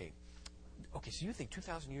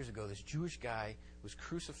 2,000 years ago this Jewish guy was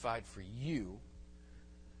crucified for you,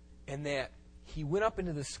 and that he went up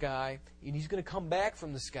into the sky, and he's going to come back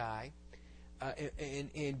from the sky.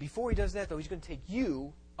 And before he does that, though, he's going to take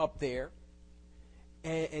you up there,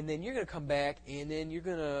 and then you're going to come back, and then you're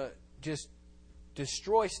going to just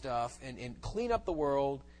destroy stuff and clean up the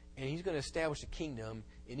world, and he's going to establish a kingdom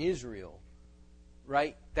in Israel.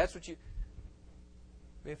 Right? That's what you...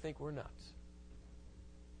 They think we're nuts.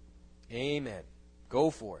 Amen.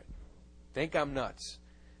 Go for it. Think I'm nuts.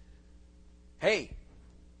 Hey,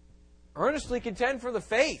 earnestly contend for the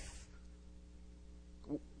faith.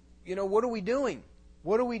 You know, what are we doing?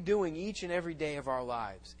 What are we doing each and every day of our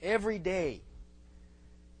lives? Every day.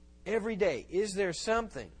 Every day. Is there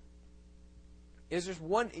something? Is there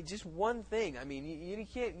just one thing? I mean, you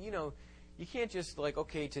can't, you can't just like,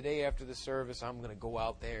 okay, today after the service, I'm going to go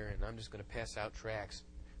out there and I'm just going to pass out tracts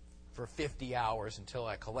for 50 hours until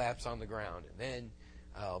I collapse on the ground, and then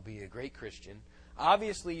I'll be a great Christian.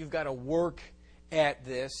 Obviously, you've got to work at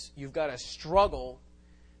this. You've got to struggle.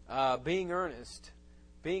 Being earnest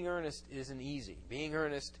isn't easy. Being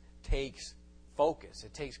earnest takes focus.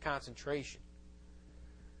 It takes concentration.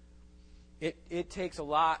 It takes a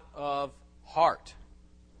lot of heart.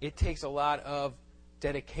 It takes a lot of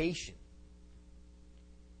dedication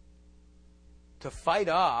to fight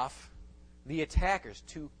off the attackers,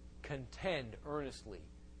 to contend earnestly.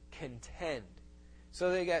 Contend. So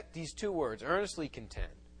they got these two words, earnestly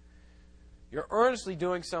contend. You're earnestly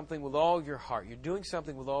doing something with all of your heart. You're doing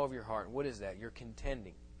something with all of your heart. What is that? You're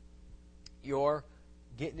contending. You're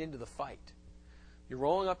getting into the fight. You're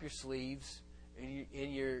rolling up your sleeves and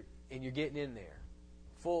you're getting in there.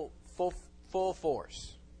 Full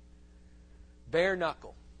force. Bare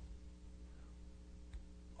knuckle.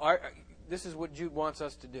 This is what Jude wants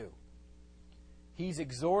us to do. He's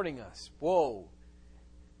exhorting us. Whoa.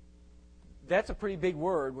 That's a pretty big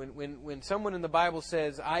word. When someone in the Bible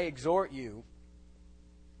says, I exhort you,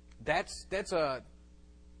 that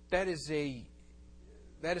is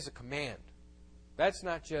a command. That's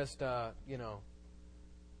not just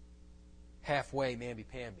halfway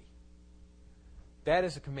mamby-pamby. That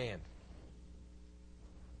is a command.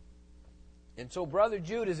 And so Brother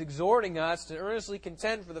Jude is exhorting us to earnestly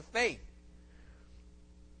contend for the faith.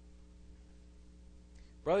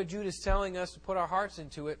 Brother Jude is telling us to put our hearts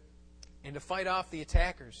into it and to fight off the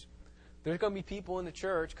attackers. There's going to be people in the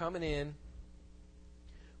church coming in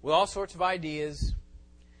with all sorts of ideas.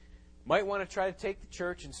 Might want to try to take the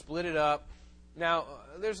church and split it up. Now,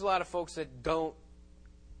 there's a lot of folks that don't.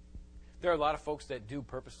 There are a lot of folks that do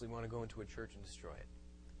purposely want to go into a church and destroy it.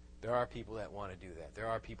 There are people that want to do that. There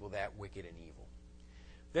are people that wicked and evil.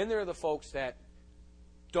 Then there are the folks that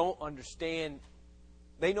don't understand.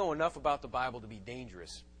 They know enough about the Bible to be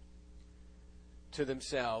dangerous to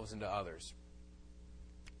themselves and to others.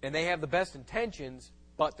 And they have the best intentions,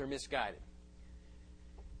 but they're misguided.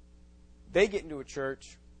 They get into a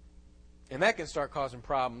church, and that can start causing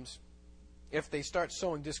problems if they start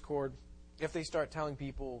sowing discord, if they start telling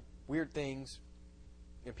people weird things,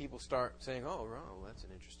 and people start saying, oh, that's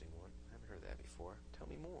an interesting one. I haven't heard that before. Tell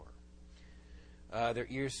me more. Their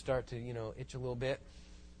ears start to, itch a little bit.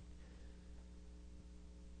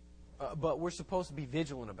 But we're supposed to be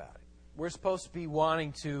vigilant about it. We're supposed to be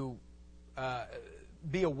wanting to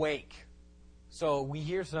be awake. So we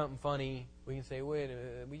hear something funny, we can say, wait a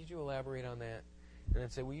minute, would you elaborate on that? And then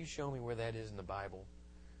say, will you show me where that is in the Bible?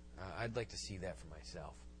 I'd like to see that for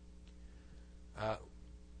myself.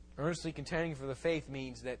 Earnestly contending for the faith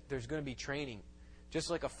means that there's going to be training. Just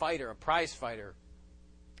like a fighter, a prize fighter,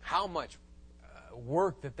 how much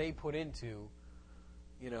work that they put into,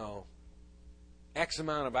 X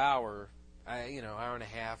amount of hour and a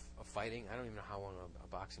half of fighting. I don't even know how long a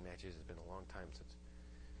boxing match is. It's been a long time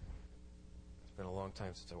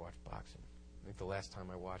since I watched boxing. I think the last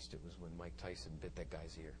time I watched it was when Mike Tyson bit that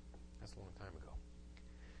guy's ear. That's a long time ago.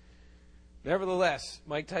 Nevertheless,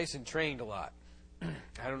 Mike Tyson trained a lot.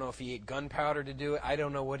 I don't know if he ate gunpowder to do it. I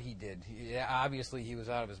don't know what he did. Obviously, he was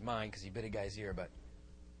out of his mind because he bit a guy's ear, but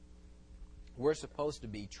we're supposed to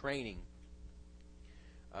be training.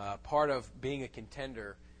 Part of being a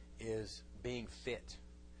contender is being fit.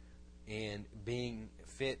 And being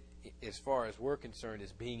fit, as far as we're concerned,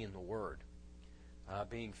 is being in the Word.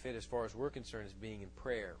 Being fit, as far as we're concerned, is being in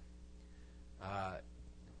prayer.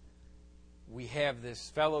 We have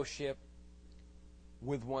this fellowship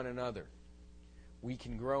with one another. We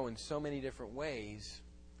can grow in so many different ways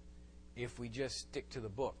if we just stick to the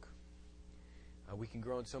book. We can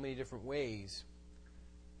grow in so many different ways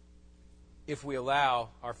if we allow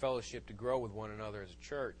our fellowship to grow with one another as a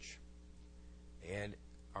church and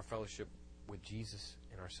our fellowship with Jesus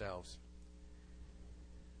and ourselves.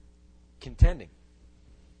 Contending.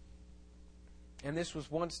 And this was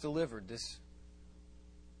once delivered, this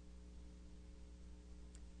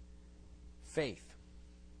faith.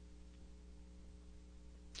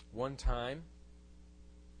 One time,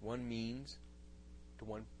 one means, to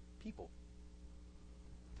one people.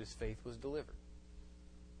 This faith was delivered.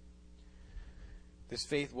 This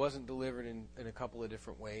faith wasn't delivered in a couple of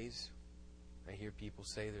different ways. I hear people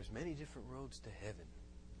say there's many different roads to heaven.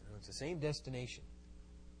 It's the same destination.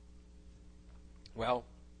 Well,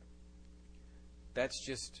 that's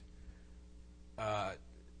just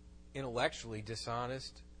intellectually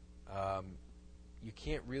dishonest. You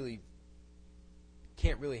can't really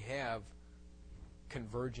have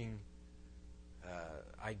converging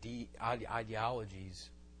ideologies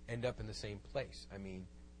end up in the same place. I mean,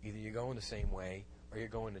 either you're going the same way or you're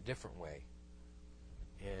going a different way.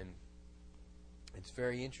 And it's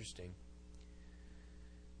very interesting.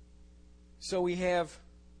 So we have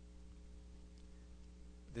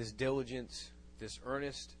this diligence, this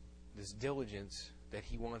earnest, this diligence that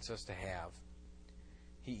he wants us to have.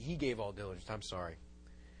 He gave all diligence,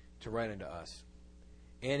 to write unto us.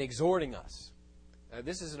 And exhorting us.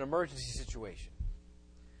 This is an emergency situation.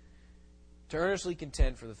 To earnestly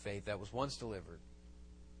contend for the faith that was once delivered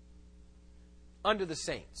unto the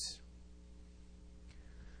saints.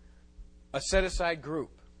 A set-aside group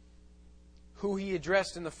who he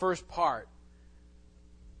addressed in the first part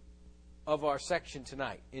of our section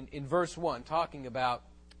tonight. In verse 1, talking about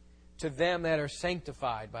to them that are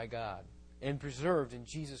sanctified by God and preserved in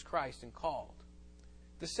Jesus Christ and called.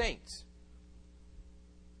 The saints.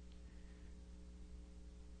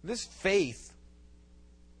 This faith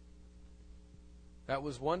that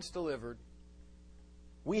was once delivered,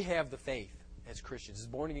 we have the faith as Christians. As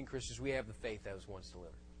born-again Christians, we have the faith that was once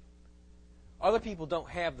delivered. Other people don't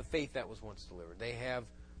have the faith that was once delivered. They have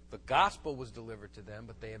the gospel was delivered to them,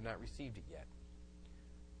 but they have not received it yet.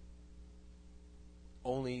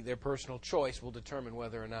 Only their personal choice will determine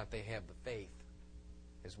whether or not they have the faith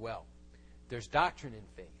as well. There's doctrine in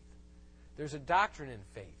faith. There's a doctrine in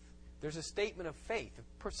faith. There's a statement of faith.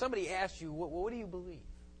 If somebody asks you, what do you believe?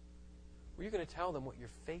 Well, you're going to tell them what your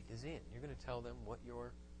faith is in. You're going to tell them what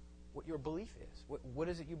your belief is. What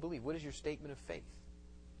is it you believe? What is your statement of faith?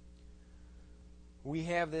 We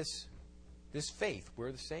have this faith.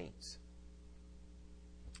 We're the saints.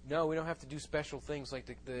 No, we don't have to do special things like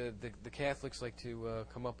the Catholics like to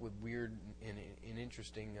come up with weird and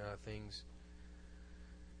interesting things.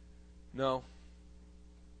 No,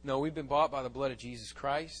 we've been bought by the blood of Jesus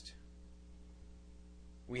Christ.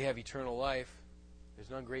 We have eternal life. There's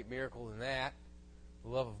none great miracle than that. The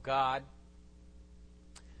love of God.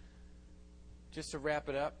 Just to wrap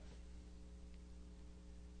it up,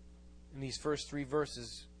 in these first 3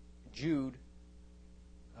 verses, Jude,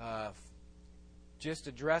 just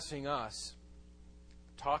addressing us,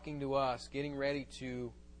 talking to us, getting ready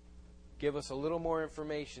to give us a little more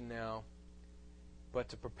information now, but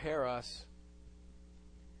to prepare us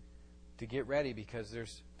to get ready, because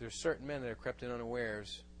there's certain men that are crept in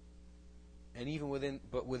unawares, and even within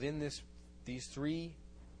these 3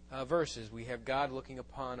 verses, we have God looking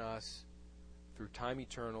upon us through time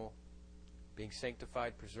eternal, being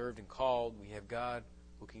sanctified, preserved, and called. We have God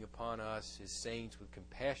looking upon us, His saints, with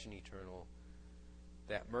compassion eternal,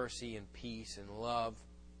 that mercy and peace and love.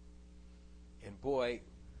 And boy,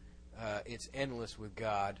 it's endless with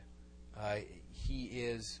God. He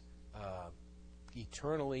is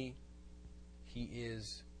eternally, He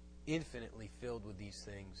is infinitely filled with these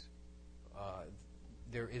things.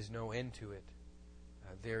 There is no end to it.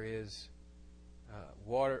 There is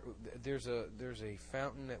water. There's a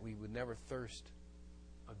fountain that we would never thirst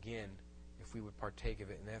again if we would partake of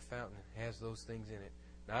it. And that fountain has those things in it.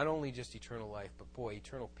 Not only just eternal life, but boy,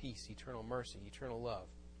 eternal peace, eternal mercy, eternal love.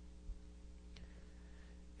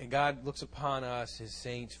 And God looks upon us, His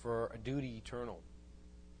saints, for a duty eternal,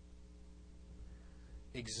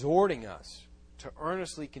 exhorting us to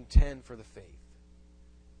earnestly contend for the faith.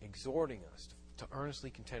 Exhorting us to earnestly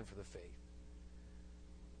contend for the faith.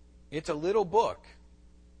 It's a little book.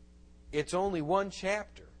 It's only 1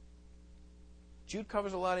 chapter. Jude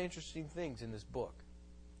covers a lot of interesting things in this book.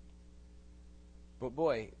 But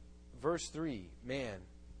boy, verse 3, man,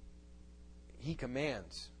 he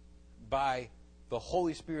commands by the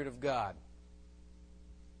Holy Spirit of God,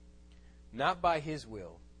 not by his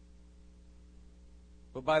will,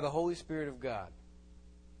 but by the Holy Spirit of God,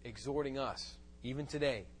 exhorting us, even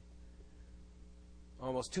today,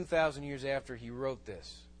 almost 2,000 years after he wrote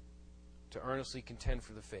this, to earnestly contend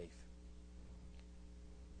for the faith.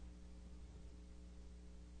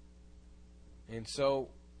 And so,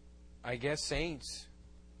 I guess, saints,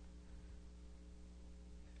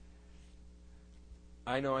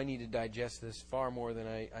 I know I need to digest this far more than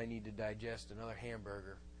I need to digest another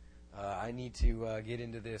hamburger. I need to get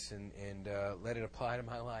into this and let it apply to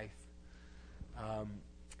my life.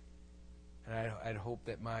 And I'd hope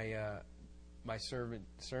that my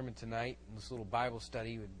sermon tonight and this little Bible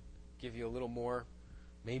study would give you a little more.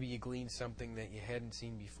 Maybe you gleaned something that you hadn't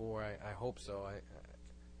seen before. I hope so.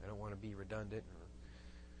 I don't want to be redundant.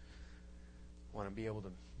 I want to be able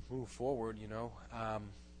to move forward, you know.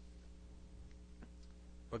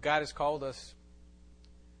 But God has called us.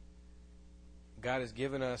 God has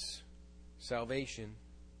given us salvation.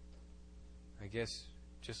 I guess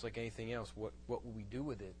just like anything else, what will we do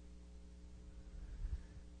with it?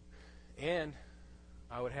 And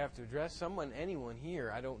I would have to address anyone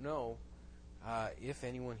here, I don't know. If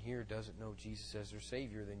anyone here doesn't know Jesus as their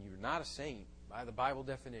Savior, then you're not a saint by the Bible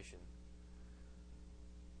definition.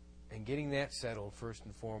 And getting that settled first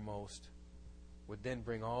and foremost would then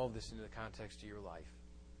bring all of this into the context of your life.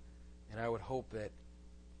 And I would hope that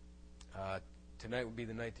tonight would be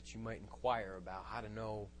the night that you might inquire about how to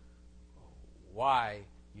know why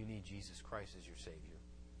you need Jesus Christ as your Savior.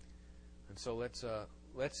 And so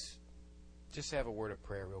let's just have a word of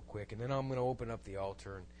prayer real quick, and then I'm going to open up the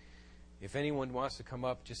altar. And if anyone wants to come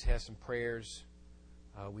up, just have some prayers,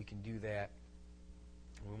 we can do that.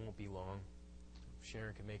 We won't be long.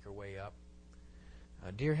 Sharon can make her way up.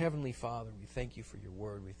 Dear Heavenly Father, we thank you for your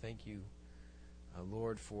word. We thank you,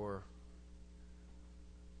 Lord, for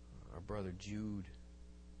our brother Jude.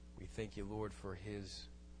 We thank you, Lord, for his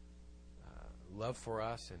love for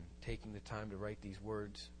us and taking the time to write these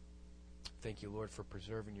words. Thank you, Lord, for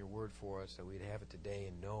preserving your word for us, that we'd have it today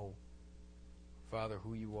and know, Father,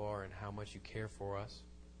 who you are and how much you care for us.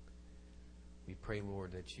 We pray,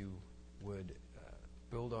 Lord, that you would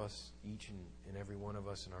build us, each and every one of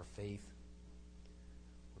us, in our faith.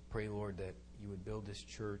 We pray, Lord, that you would build this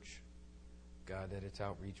church, God, that its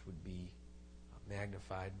outreach would be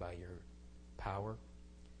magnified by your power.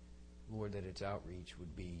 Lord, that its outreach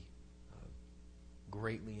would be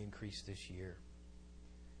greatly increased this year,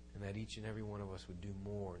 and that each and every one of us would do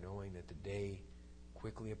more, knowing that the day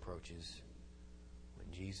quickly approaches when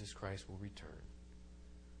Jesus Christ will return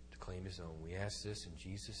to claim his own. We ask this in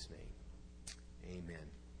Jesus' name. Amen.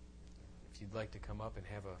 If you'd like to come up and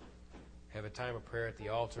have a time of prayer at the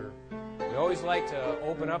altar, we always like to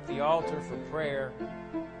open up the altar for prayer.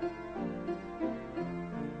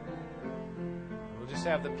 We'll just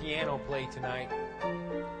have the piano play tonight.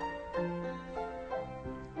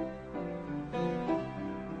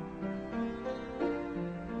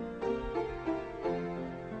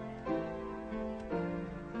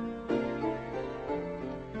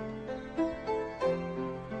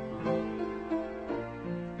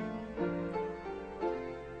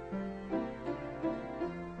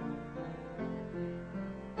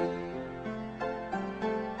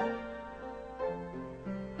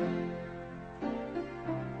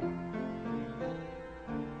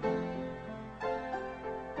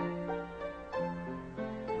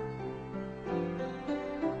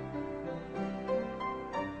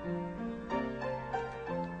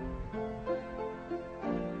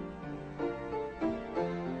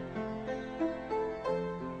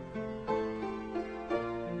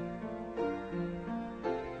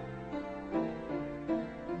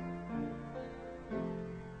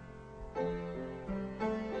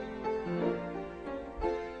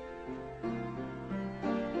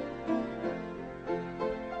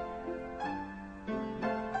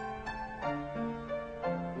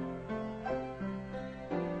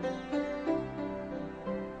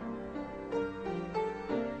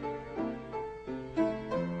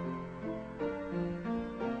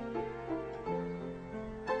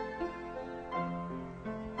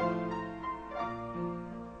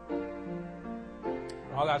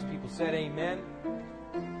 All God's people said amen.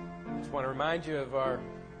 Just want to remind you of our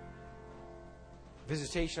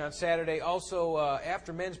visitation on Saturday. Also,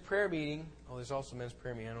 after men's prayer meeting, there's also men's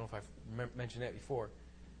prayer meeting. I don't know if I've mentioned that before.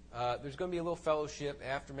 There's going to be a little fellowship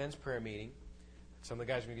after men's prayer meeting. Some of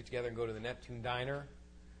the guys are going to get together and go to the Neptune Diner.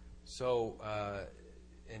 So,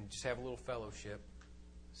 and just have a little fellowship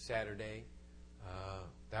Saturday.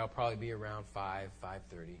 That'll probably be around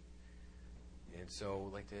 5:30. And so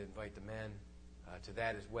we'd like to invite the men to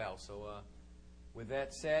that as well. So with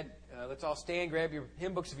that said, let's all stand, grab your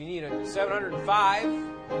hymn books if you need it.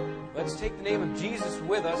 705. Let's take the name of Jesus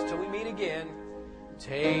with us till we meet again.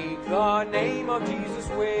 Take the name of Jesus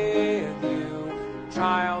with you,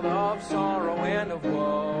 child of sorrow and of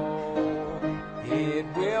woe. It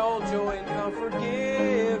will joy and comfort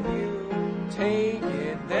give you. Take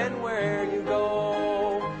it then where you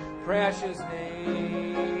go. Precious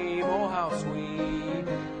name, oh how sweet.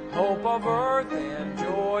 hope of earth and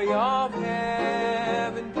joy of heaven.